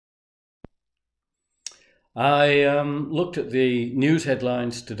I looked at the news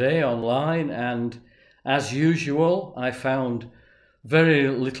headlines today online, and as usual, I found very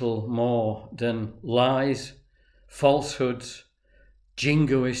little more than lies, falsehoods,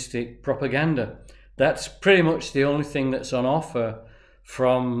 jingoistic propaganda. That's pretty much the only thing that's on offer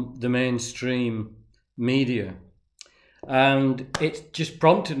from the mainstream media. And it just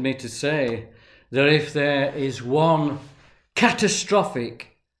prompted me to say that if there is one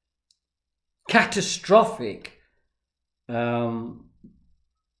catastrophic um,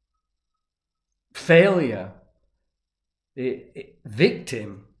 failure,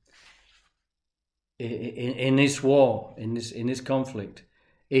 victim in this war, in this conflict,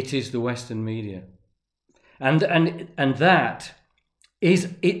 it is the Western media, and that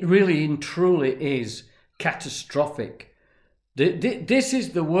is, it really and truly is catastrophic. This is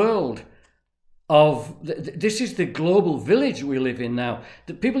the world of, this is the global village we live in now.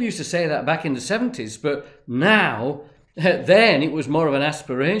 The people used to say that back in the 70s, but now, then it was more of an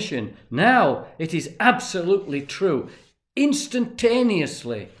aspiration. Now it is absolutely true.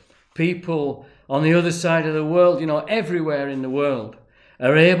 Instantaneously, people on the other side of the world, everywhere in the world,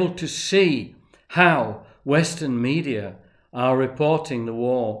 are able to see how Western media are reporting the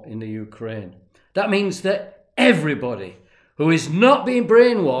war in the Ukraine. That means that everybody who is not being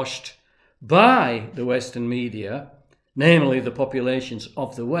brainwashed by the Western media, namely the populations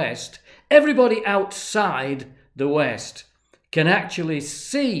of the West, everybody outside the West can actually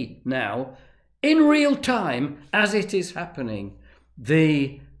see now, in real time, as it is happening,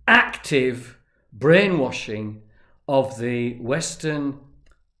 the active brainwashing of the Western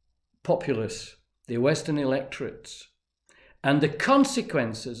populace, the Western electorates, and the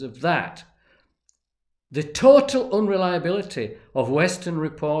consequences of that. The total unreliability of Western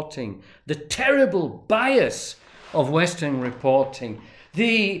reporting, the terrible bias of Western reporting,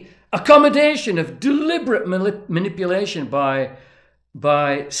 the accommodation of deliberate manipulation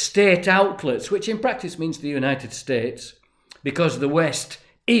by state outlets, which in practice means the United States, because the West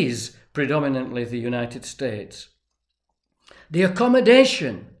is predominantly the United States. The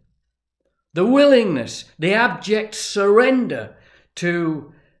accommodation, the willingness, the abject surrender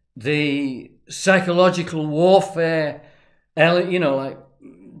to the psychological warfare, like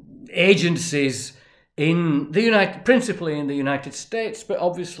agencies in the principally in the United States, but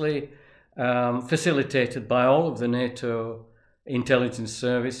obviously facilitated by all of the NATO intelligence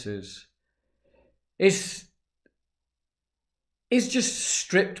services, is just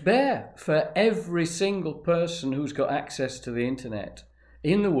stripped bare for every single person who's got access to the internet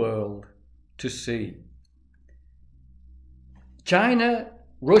in the world to see. China,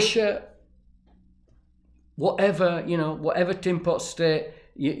 Russia, whatever tin pot state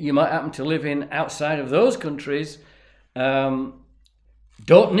you might happen to live in outside of those countries, don't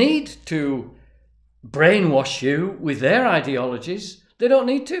need to brainwash you with their ideologies. They don't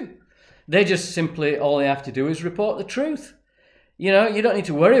need to. They just simply, all they have to do is report the truth. You don't need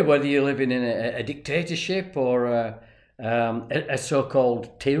to worry whether you're living in a dictatorship or a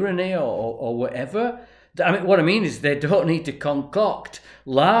so-called tyranny or whatever. What I mean is they don't need to concoct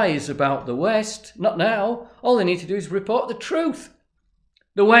lies about the West. Not now. All they need to do is report the truth.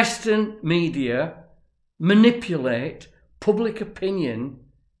 The Western media manipulate public opinion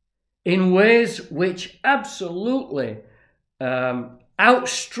in ways which absolutely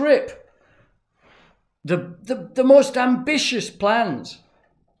outstrip the most ambitious plans,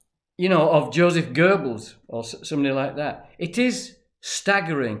 of Joseph Goebbels or somebody like that. It is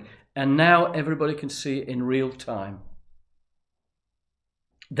staggering. And now everybody can see it in real time.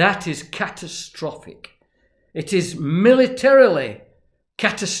 That is catastrophic. It is militarily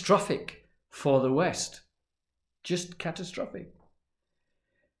catastrophic for the West. Just catastrophic.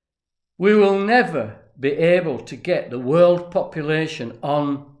 We will never be able to get the world population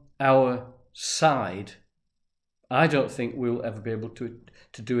on our side. I don't think we'll ever be able to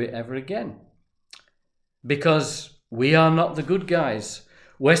do it ever again. Because we are not the good guys.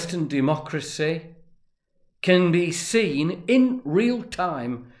 Western democracy can be seen in real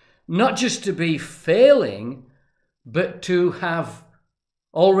time, not just to be failing, but to have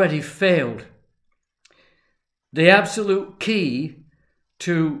already failed. The absolute key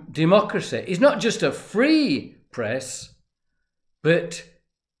to democracy is not just a free press, but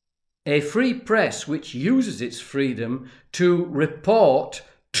a free press which uses its freedom to report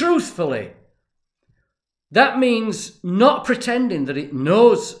truthfully. That means not pretending that it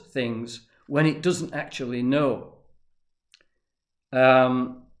knows things when it doesn't actually know.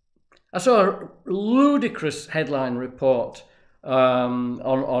 I saw a ludicrous headline report from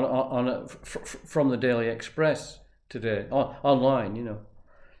the Daily Express today, online,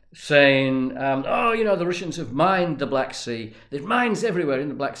 saying, oh, you know, the Russians have mined the Black Sea. There's mines everywhere in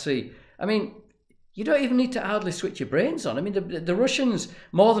the Black Sea. I mean, you don't even need to hardly switch your brains on. I mean, the Russians,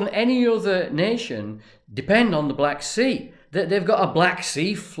 more than any other nation, depend on the Black Sea. They've got a Black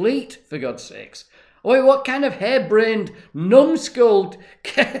Sea fleet, for God's sakes. Oh, what kind of harebrained, numbskulled,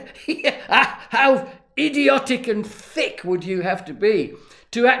 how idiotic and thick would you have to be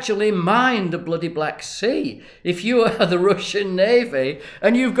to actually mine the bloody Black Sea if you are the Russian Navy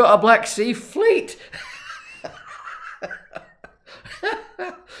and you've got a Black Sea fleet?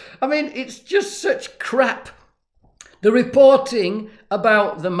 I mean, it's just such crap. The reporting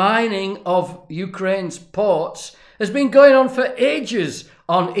about the mining of Ukraine's ports has been going on for ages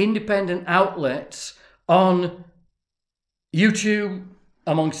on independent outlets, on YouTube,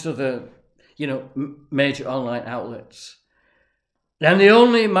 amongst other, you know, major online outlets. And the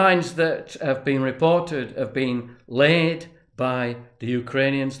only mines that have been reported have been laid by the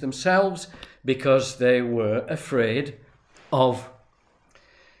Ukrainians themselves because they were afraid of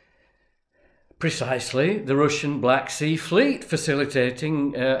precisely the Russian Black Sea Fleet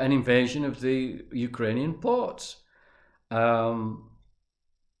facilitating an invasion of the Ukrainian ports.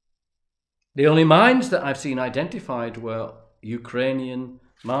 The only mines that I've seen identified were Ukrainian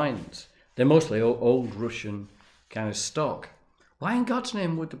mines. They're mostly old Russian kind of stock. Why in God's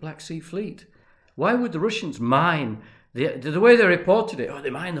name would the Black Sea Fleet? Why would the Russians mine? The way they reported it, oh, they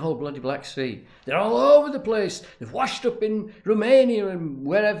mine the whole bloody Black Sea. They're all over the place. They've washed up in Romania and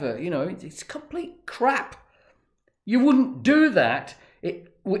wherever. You know, it's complete crap. You wouldn't do that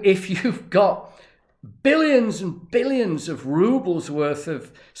if you've got billions and billions of rubles worth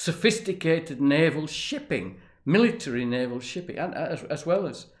of sophisticated naval shipping, military naval shipping, and as well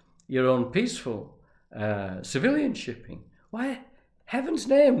as your own peaceful civilian shipping. Why, heaven's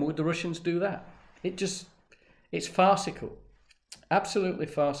name, would the Russians do that? It's farcical, absolutely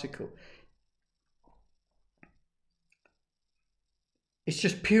farcical. It's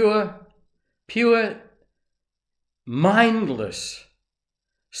just pure, mindless,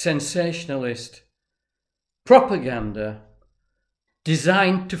 sensationalist propaganda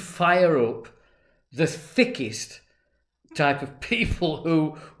designed to fire up the thickest type of people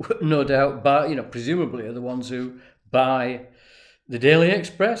who, no doubt, buy, you know, presumably are the ones who buy the Daily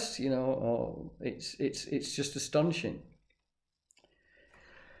Express. You know, or it's just astonishing.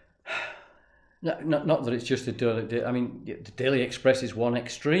 Not that it's just the Daily. I mean, the Daily Express is one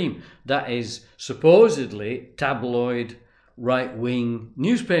extreme. That is supposedly tabloid, right-wing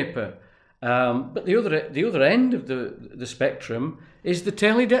newspaper. But the other end of the spectrum is the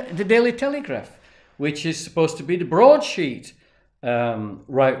Daily Telegraph, which is supposed to be the broadsheet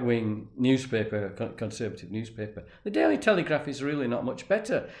right-wing newspaper, conservative newspaper. The Daily Telegraph is really not much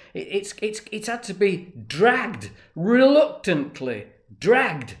better. It's had to be dragged, reluctantly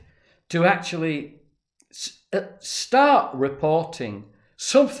dragged, to actually start reporting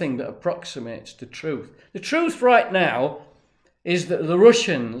something that approximates the truth. The truth right now is that the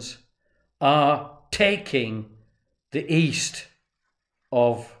Russians are taking the east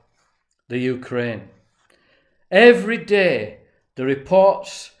of the Ukraine. Every day the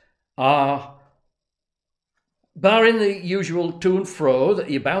reports are, barring the usual to and fro that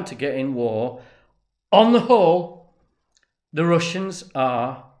you're bound to get in war, on the whole, the Russians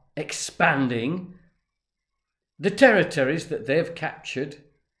are expanding the territories that they've captured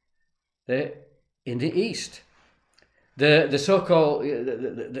there in the east. The so-called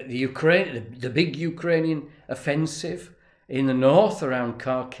the big Ukrainian offensive in the north around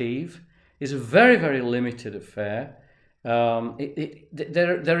Kharkiv is a very, very limited affair.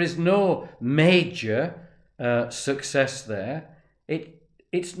 There is no major success there.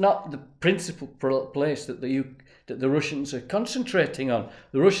 It's not the principal place that the Russians are concentrating on.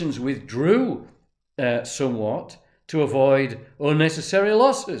 The Russians withdrew somewhat to avoid unnecessary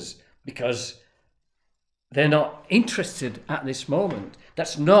losses because they're not interested at this moment.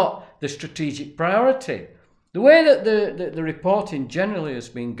 That's not the strategic priority. The way that the reporting generally has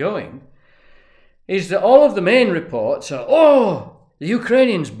been going is that all of the main reports are, oh, the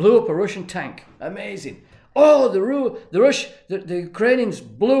Ukrainians blew up a Russian tank. Amazing. Oh, the Ukrainians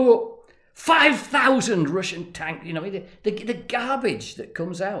blew up 5,000 Russian tanks. You know, the garbage that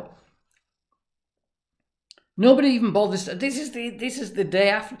comes out. Nobody even bothers. This is the day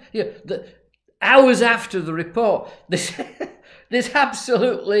after. You know, the hours after the report. There's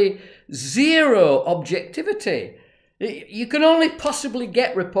absolutely zero objectivity. You can only possibly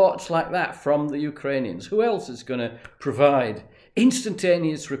get reports like that from the Ukrainians. Who else is going to provide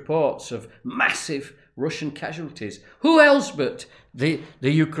instantaneous reports of massive Russian casualties? Who else but the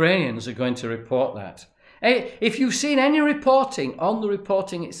Ukrainians are going to report that? If you've seen any reporting on the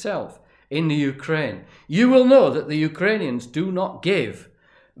reporting itself in the Ukraine, you will know that the Ukrainians do not give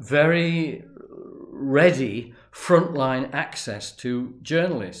very ready frontline access to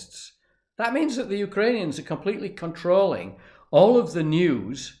journalists. That means that the Ukrainians are completely controlling all of the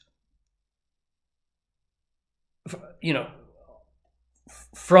news,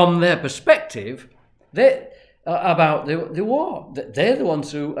 from their perspective, about the war. They're the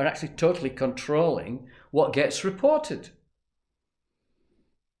ones who are actually totally controlling what gets reported.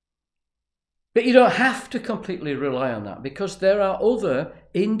 But you don't have to completely rely on that, because there are other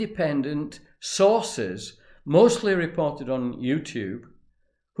independent sources, mostly reported on YouTube,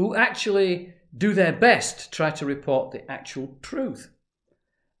 who actually do their best to try to report the actual truth.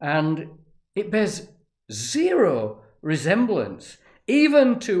 And it bears zero resemblance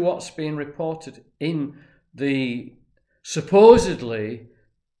even to what's being reported in the supposedly,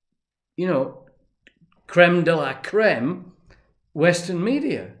 creme de la creme Western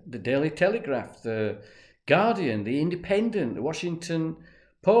media, the Daily Telegraph, the Guardian, the Independent, the Washington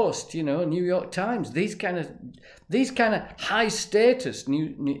Post, New York Times, these kind of high status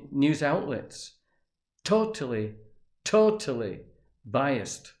news outlets, totally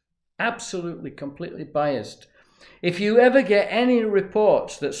biased, absolutely, completely biased. If you ever get any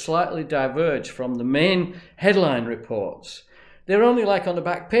reports that slightly diverge from the main headline reports, they're only like on the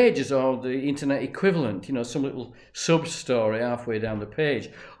back pages or the internet equivalent, some little sub-story halfway down the page.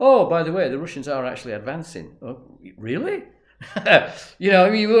 Oh, by the way, the Russians are actually advancing. Oh, really?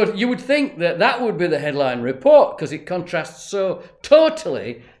 You would think that would be the headline report, because it contrasts so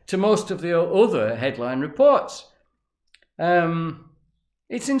totally to most of the other headline reports.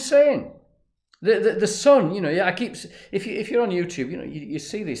 It's insane. The Sun, if you're on YouTube, you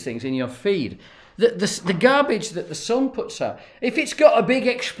see these things in your feed. The garbage that the Sun puts out, if it's got a big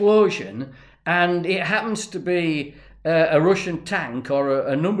explosion and it happens to be a Russian tank or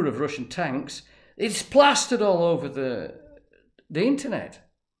a number of Russian tanks, it's plastered all over the internet.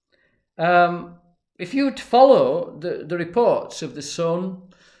 If you follow the reports of the Sun,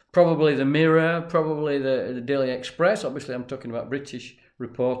 probably the Mirror, probably the Daily Express, obviously I'm talking about British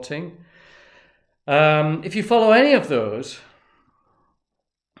reporting. If you follow any of those,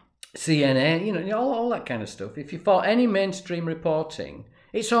 CNN, all that kind of stuff, if you follow any mainstream reporting,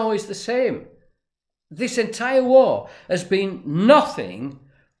 it's always the same. This entire war has been nothing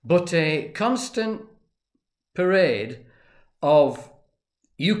but a constant parade of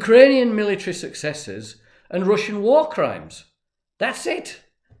Ukrainian military successes and Russian war crimes. That's it.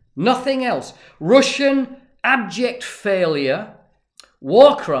 Nothing else. Russian abject failure,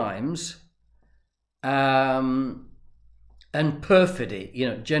 war crimes, and perfidy,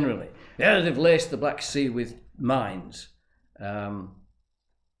 generally. Yeah, they've laced the Black Sea with mines.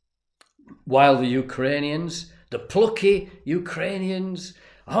 While the Ukrainians, the plucky Ukrainians,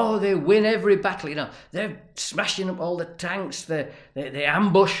 they win every battle. They're smashing up all the tanks. They're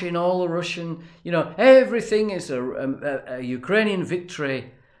ambushing all the Russian. Everything is a Ukrainian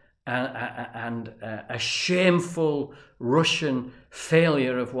victory and a shameful Russian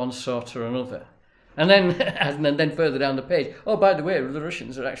failure of one sort or another. And then further down the page, by the way, the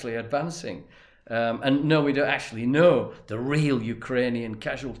Russians are actually advancing. And no, we don't actually know the real Ukrainian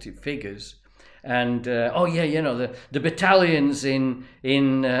casualty figures. And the battalions in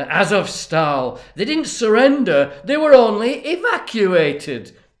Azovstal, they didn't surrender. They were only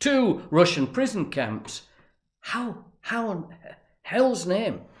evacuated to Russian prison camps. How in hell's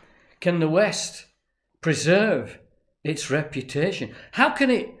name can the West preserve its reputation? How can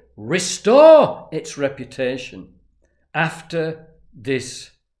it restore its reputation after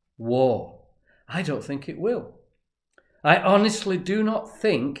this war? I don't think it will. I honestly do not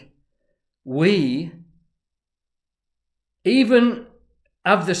think we even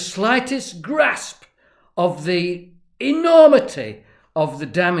have the slightest grasp of the enormity of the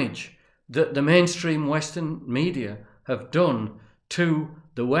damage that the mainstream Western media have done to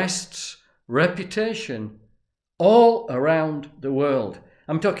the West's reputation all around the world.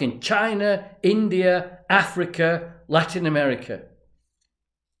 I'm talking China, India, Africa, Latin America.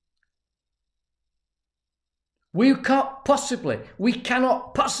 We cannot possibly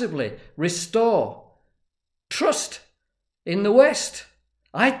restore trust in the West.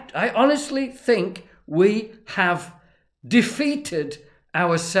 I honestly think we have defeated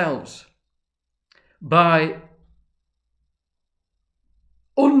ourselves by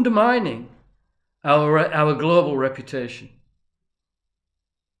undermining our global reputation.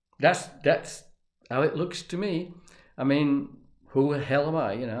 That's how it looks to me. I mean, who the hell am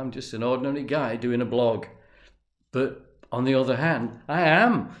I? I'm just an ordinary guy doing a blog. But on the other hand, I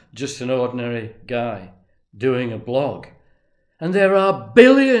am just an ordinary guy doing a blog. And there are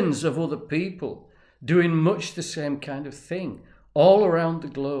billions of other people doing much the same kind of thing all around the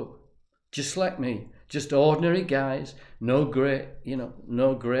globe, just like me, just ordinary guys, no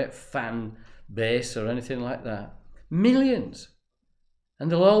great fan base or anything like that. Millions.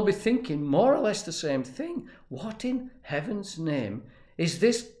 And they'll all be thinking more or less the same thing. What in heaven's name is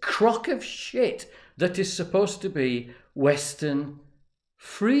this crock of shit that is supposed to be Western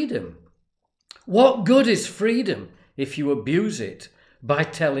freedom? What good is freedom if you abuse it by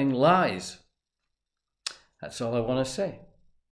telling lies? That's all I want to say.